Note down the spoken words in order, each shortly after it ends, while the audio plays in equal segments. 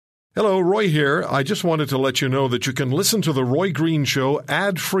Hello, Roy here. I just wanted to let you know that you can listen to The Roy Green Show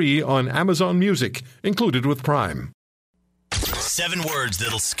ad-free on Amazon Music, included with Prime. 7 words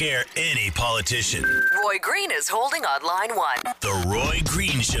that'll scare any politician. Roy Green is holding on line 1. The Roy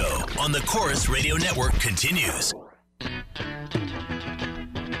Green Show on the Chorus Radio Network continues.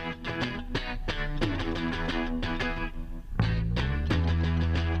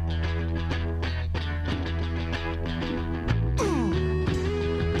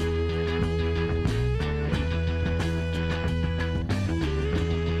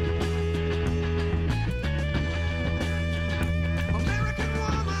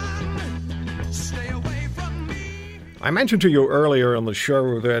 I mentioned to you earlier on the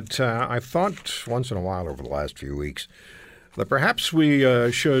show that I thought once in a while over the last few weeks that perhaps we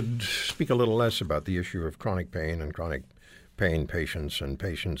should speak a little less about the issue of chronic pain and chronic pain patients and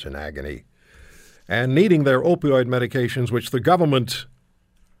patients in agony and needing their opioid medications, which the government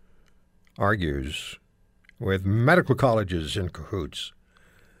argues with medical colleges in cahoots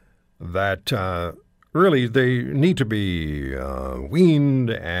that really they need to be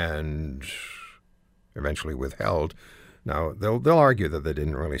weaned and eventually withheld. Now, they'll argue that they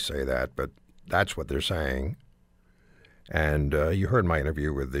didn't really say that, but that's what they're saying. And you heard my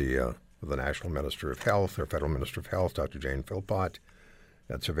interview with the National Minister of Health, or Federal Minister of Health, Dr. Jane Philpott.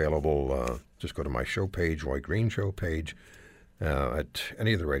 That's available. Just go to my show page, Roy Green Show page, at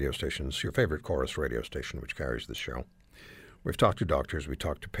any of the radio stations, your favorite Chorus radio station, which carries this show. We've talked to doctors, we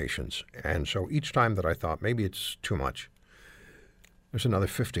talked to patients. And so each time that I thought maybe it's too much, there's another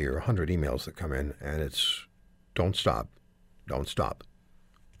 50 or 100 emails that come in, and it's, don't stop, don't stop.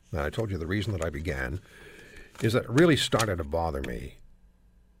 And I told you the reason that I began is that it really started to bother me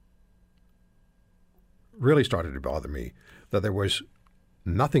that there was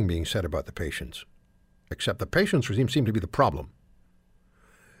nothing being said about the patients, except the patients seemed to be the problem.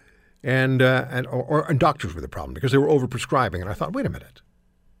 And doctors were the problem because they were overprescribing. And I thought, wait a minute,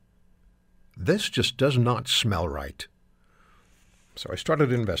 this just does not smell right. So I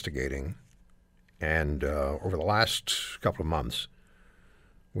started investigating, and over the last couple of months,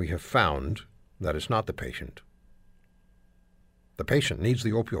 we have found that it's not the patient. The patient needs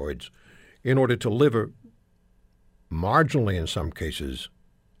the opioids in order to live a marginally, in some cases,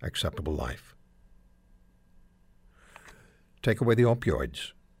 acceptable life. Take away the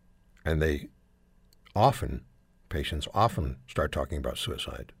opioids, and patients often start talking about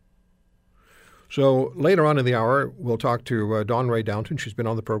suicide. So later on in the hour, we'll talk to Dawn Rae Downton. She's been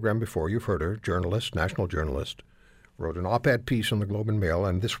on the program before. You've heard her, journalist, national journalist, wrote an op-ed piece in the Globe and Mail,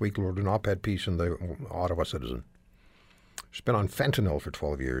 and this week wrote an op-ed piece in the Ottawa Citizen. She's been on fentanyl for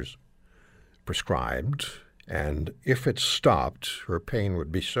 12 years, prescribed, and if it stopped, her pain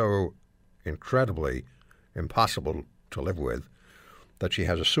would be so incredibly impossible to live with that she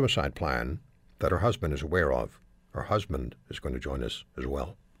has a suicide plan that her husband is aware of. Her husband is going to join us as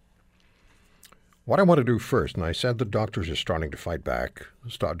well. What I want to do first, and I said the doctors are starting to fight back,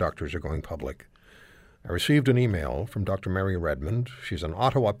 doctors are going public. I received an email from Dr. Mary Redmond. She's an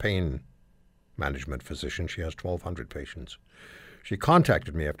Ottawa pain management physician. She has 1,200 patients. She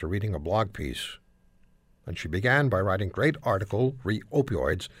contacted me after reading a blog piece, and she began by writing, great article,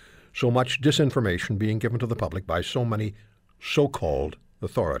 re-opioids, so much disinformation being given to the public by so many so-called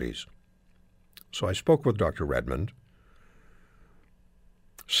authorities. So I spoke with Dr. Redmond.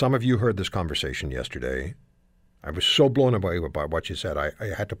 Some of you heard this conversation yesterday. I was so blown away by what she said. I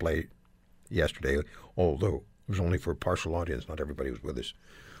had to play yesterday, although it was only for a partial audience. Not everybody was with us.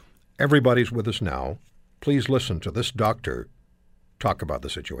 Everybody's with us now. Please listen to this doctor talk about the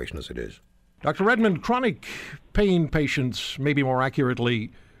situation as it is. Dr. Redmond, chronic pain patients, maybe more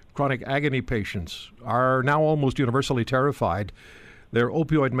accurately, chronic agony patients, are now almost universally terrified their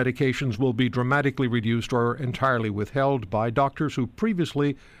opioid medications will be dramatically reduced or entirely withheld by doctors who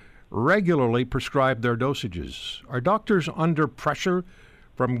previously regularly prescribed their dosages. Are doctors under pressure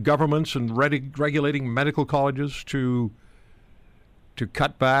from governments and regulating medical colleges to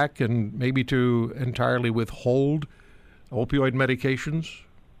cut back and maybe to entirely withhold opioid medications?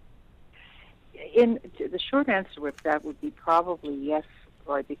 The short answer with that would be probably yes,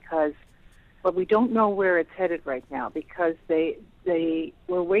 Roy, but we don't know where it's headed right now because they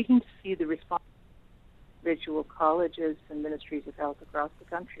were waiting to see the response of individual colleges and ministries of health across the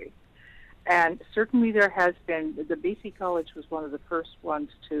country. And certainly there has been, the BC College was one of the first ones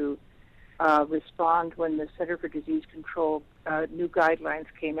to respond when the Center for Disease Control new guidelines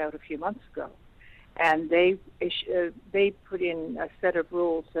came out a few months ago. And they put in a set of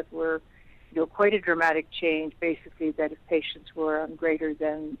rules that were quite a dramatic change, basically that if patients were on greater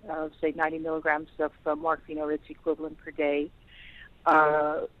than, say, 90 milligrams of morphine or its equivalent per day,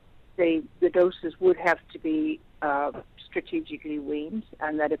 the doses would have to be strategically weaned,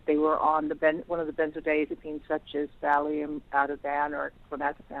 and that if they were on one of the benzodiazepines such as Valium, Ativan, or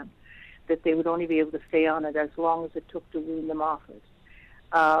clonazepam, that they would only be able to stay on it as long as it took to wean them off it.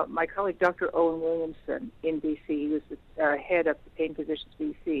 My colleague, Dr. Owen Williamson in BC, he was the head of the Pain Physicians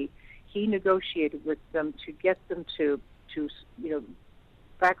BC, he negotiated with them to get them to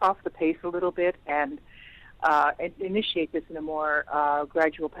back off the pace a little bit and initiate this in a more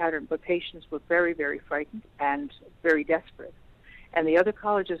gradual pattern. But patients were very, very frightened and very desperate. And the other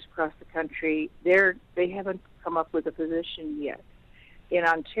colleges across the country, they haven't come up with a position yet. In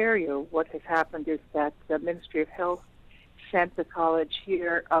Ontario, what has happened is that the Ministry of Health sent the college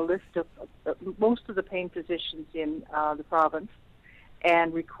here a list of most of the pain physicians in the province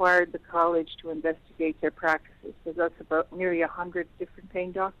and required the college to investigate their practices. So that's about nearly 100 different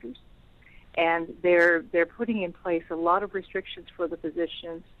pain doctors. And they're putting in place a lot of restrictions for the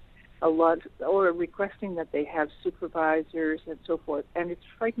physicians, or requesting that they have supervisors and so forth. And it's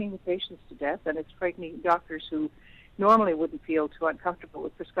frightening the patients to death, and it's frightening doctors who normally wouldn't feel too uncomfortable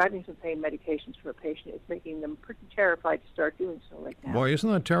with prescribing some pain medications for a patient. It's making them pretty terrified to start doing so right now. Boy,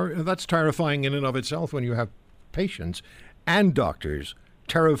 isn't that that's terrifying in and of itself when you have patients and doctors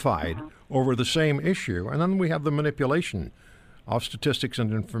terrified over the same issue. And then we have the manipulation of statistics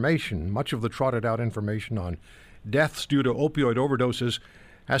and information. Much of the trotted out information on deaths due to opioid overdoses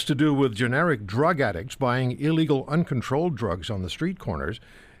has to do with generic drug addicts buying illegal, uncontrolled drugs on the street corners,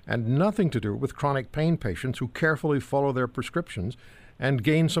 and nothing to do with chronic pain patients who carefully follow their prescriptions and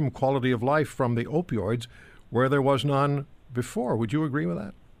gain some quality of life from the opioids where there was none before. Would you agree with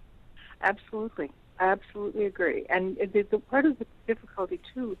that? Absolutely. I absolutely agree. And the part of the difficulty,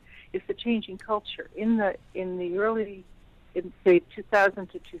 too, is the changing culture. In the early, say, 2000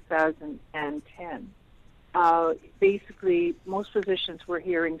 to 2010, basically, most physicians were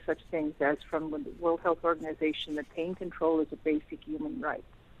hearing such things as from the World Health Organization that pain control is a basic human right.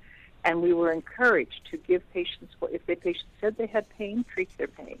 And we were encouraged to give patients, if the patient said they had pain, treat their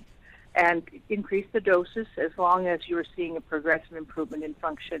pain and increase the doses as long as you were seeing a progressive improvement in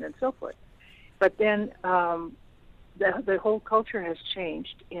function and so forth. But then the whole culture has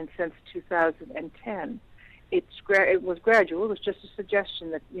changed since 2010. It was gradual. It was just a suggestion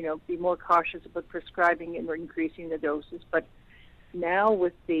that, be more cautious about prescribing and increasing the doses. But now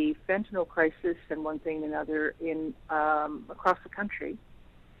with the fentanyl crisis and one thing and another across the country,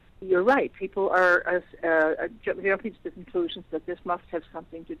 you're right. People are jumping to the conclusions that this must have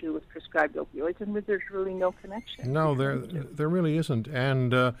something to do with prescribed opioids, and there's really no connection. No, there really isn't.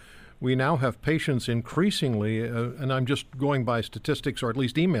 And we now have patients increasingly, and I'm just going by statistics or at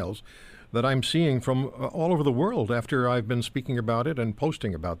least emails that I'm seeing from all over the world after I've been speaking about it and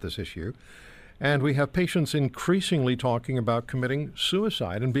posting about this issue. And we have patients increasingly talking about committing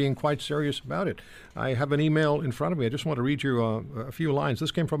suicide and being quite serious about it. I have an email in front of me. I just want to read you a few lines.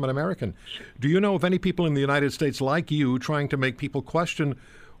 This came from an American. Do you know of any people in the United States like you trying to make people question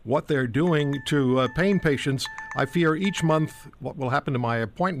what they're doing to pain patients? I fear each month what will happen to my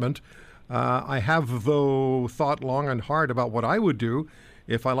appointment. I have, though, thought long and hard about what I would do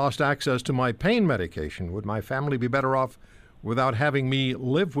if I lost access to my pain medication. Would my family be better off without having me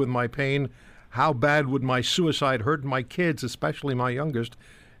live with my pain? How bad would my suicide hurt my kids, especially my youngest,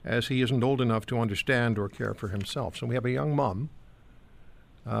 as he isn't old enough to understand or care for himself? So we have a young mom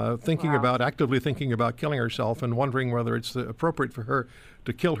actively thinking about killing herself and wondering whether it's appropriate for her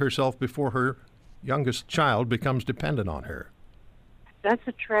to kill herself before her youngest child becomes dependent on her. That's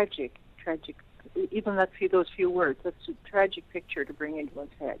a tragic, even those few words, that's a tragic picture to bring into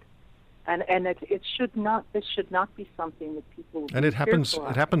one's head. And it should not. This should not be something that people. And it happens.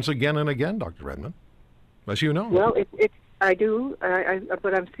 It happens again and again, Dr. Redmond, as you know. Well, I do.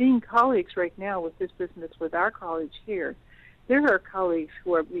 But I'm seeing colleagues right now with this business with our college here. There are colleagues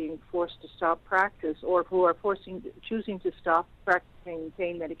who are being forced to stop practice, or who are choosing to stop practicing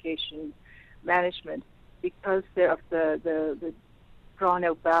pain medication management because of the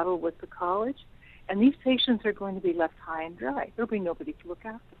drawn-out battle with the college. And these patients are going to be left high and dry. There'll be nobody to look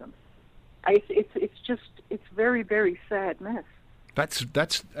after them. It's very, very sad mess.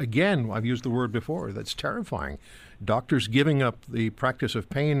 That's again, I've used the word before, that's terrifying. Doctors giving up the practice of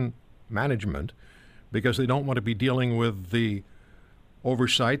pain management because they don't want to be dealing with the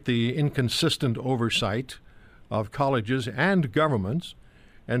oversight, the inconsistent oversight of colleges and governments.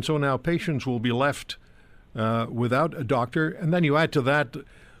 And so now patients will be left without a doctor. And then you add to that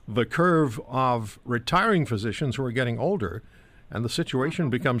the curve of retiring physicians who are getting older, and the situation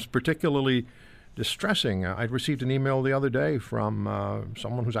becomes particularly distressing. I received an email the other day from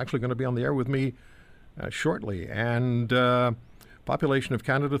someone who's actually going to be on the air with me shortly, and Population of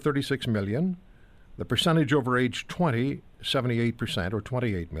Canada, 36 million. The percentage over age 20, 78%, or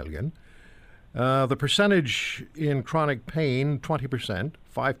 28 million. The percentage in chronic pain, 20%,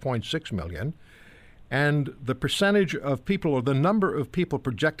 5.6 million. And the percentage of people, or the number of people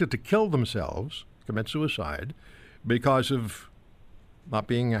projected to kill themselves, commit suicide, because of not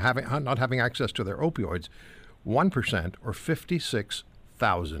having access to their opioids, 1%, or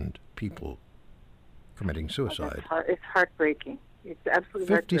 56,000 people committing suicide. It's heartbreaking. It's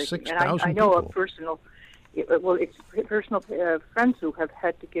absolutely 56,000 heartbreaking. And I know people. it's personal friends who have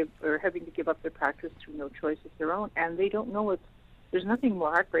had to give, or having to give up their practice through no choice of their own, and they don't know it's. There's nothing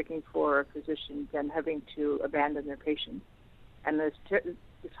more heartbreaking for a physician than having to abandon their patients. And it's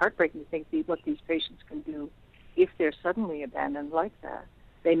heartbreaking to think what these patients can do if they're suddenly abandoned like that.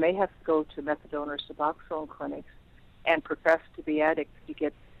 They may have to go to methadone or Suboxone clinics and profess to be addicts to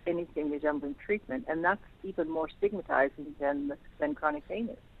get anything resembling treatment, and that's even more stigmatizing than chronic pain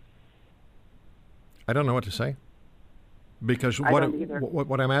is. I don't know what to say, because I don't either.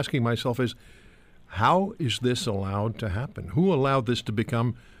 what I'm asking myself is, how is this allowed to happen? Who allowed this to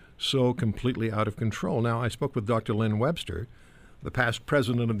become so completely out of control? Now, I spoke with Dr. Lynn Webster, the past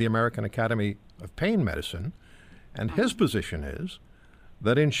president of the American Academy of Pain Medicine, and his position is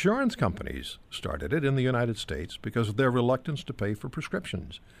that insurance companies started it in the United States because of their reluctance to pay for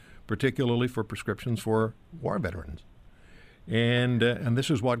prescriptions, particularly for prescriptions for war veterans. And this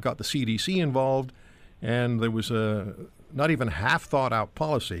is what got the CDC involved, and there was a not even half thought out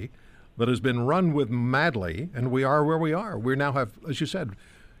policy that has been run with madly, and we are where we are. We now have, as you said,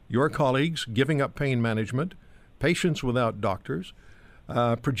 your colleagues giving up pain management, patients without doctors,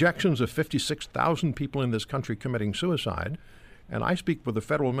 projections of 56,000 people in this country committing suicide. And I speak with the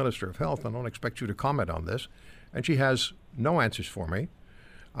federal minister of health. I don't expect you to comment on this. And she has no answers for me.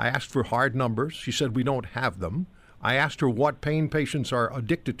 I asked for hard numbers. She said we don't have them. I asked her what pain patients are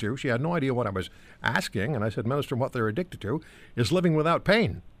addicted to. She had no idea what I was asking. And I said, Minister, what they're addicted to is living without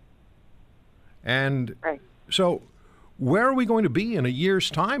pain. And so where are we going to be in a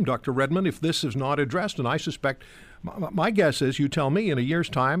year's time, Dr. Redmond, if this is not addressed? And I suspect, my guess is, you tell me, in a year's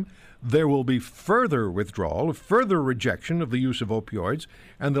time, there will be further withdrawal, further rejection of the use of opioids,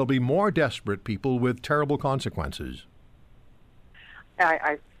 and there'll be more desperate people with terrible consequences.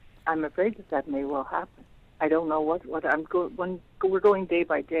 I'm afraid that may well happen. I don't know what we're going day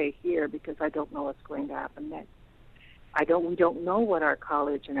by day here because I don't know what's going to happen next. We don't know what our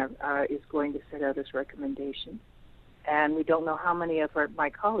college is going to set out as recommendations, and we don't know how many of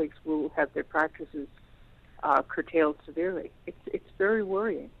my colleagues will have their practices curtailed severely. It's very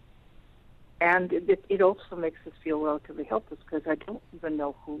worrying, and it also makes us feel relatively helpless because I don't even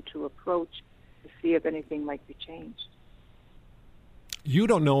know who to approach to see if anything might be changed. You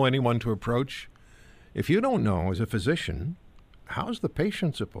don't know anyone to approach. If you don't know as a physician, how's the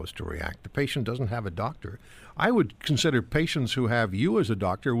patient supposed to react? The patient doesn't have a doctor. I would consider patients who have you as a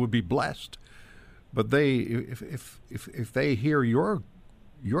doctor would be blessed, but if they hear your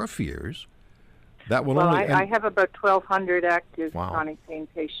fears, that will only. I have about 1,200 active Wow. chronic pain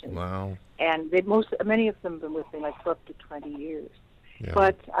patients. Wow. And many of them have been with me like for up to 20 years. Yeah.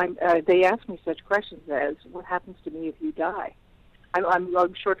 But they ask me such questions as, "What happens to me if you die?"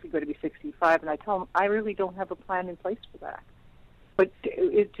 I'm shortly going to be 65, and I tell them I really don't have a plan in place for that. But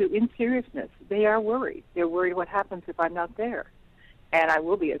in seriousness, they are worried. They're worried what happens if I'm not there, and I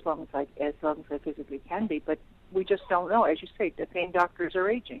will be as long as I physically can be. But we just don't know. As you say, the pain doctors are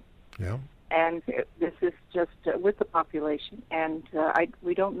aging, Yeah. and this is just with the population, and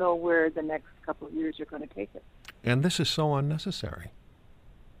we don't know where the next couple of years are going to take us. And this is so unnecessary.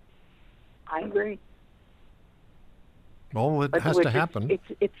 I agree. All that has to happen.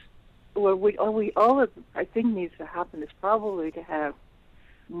 All that I think needs to happen is probably to have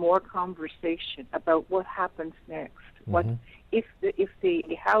more conversation about what happens next.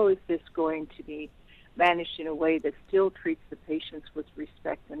 Mm-hmm. How is this going to be managed in a way that still treats the patients with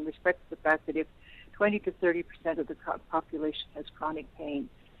respect and respects the fact that if 20 to 30% of the population has chronic pain,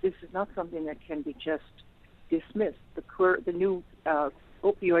 this is not something that can be just dismissed. The new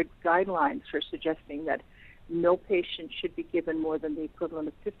opioid guidelines are suggesting that no patient should be given more than the equivalent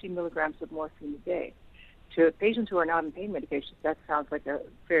of 50 milligrams of morphine a day. To patients who are not on pain medications, that sounds like a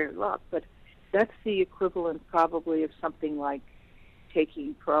fair lot, but that's the equivalent probably of something like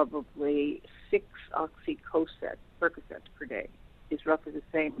taking probably 6 oxycodone, Percocet per day, is roughly the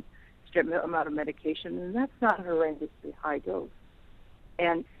same amount of medication, and that's not a horrendously high dose.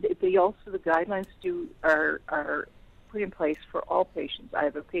 And the guidelines are put in place for all patients. I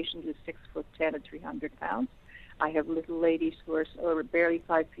have a patient who's 6'10" and 300 pounds. I have little ladies who are barely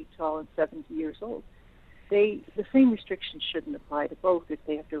 5 feet tall and 70 years old. the same restrictions shouldn't apply to both if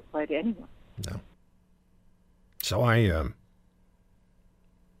they have to apply to anyone. No. So I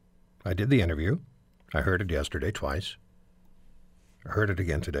did the interview. I heard it yesterday twice. I heard it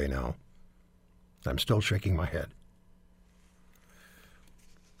again today now. I'm still shaking my head.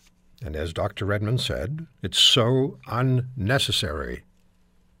 And as Dr. Redmond said, it's so unnecessary.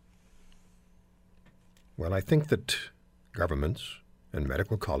 Well, I think that governments and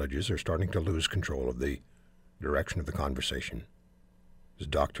medical colleges are starting to lose control of the direction of the conversation, as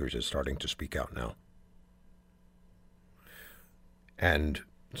doctors are starting to speak out now. And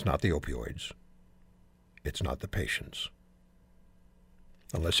it's not the opioids. It's not the patients.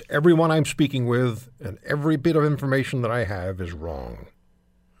 Unless everyone I'm speaking with and every bit of information that I have is wrong.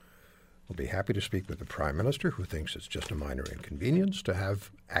 I'll be happy to speak with the Prime Minister, who thinks it's just a minor inconvenience to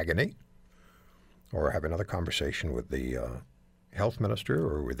have agony, or have another conversation with the Health Minister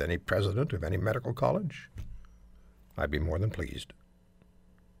or with any president of any medical college. I'd be more than pleased.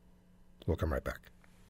 We'll come right back.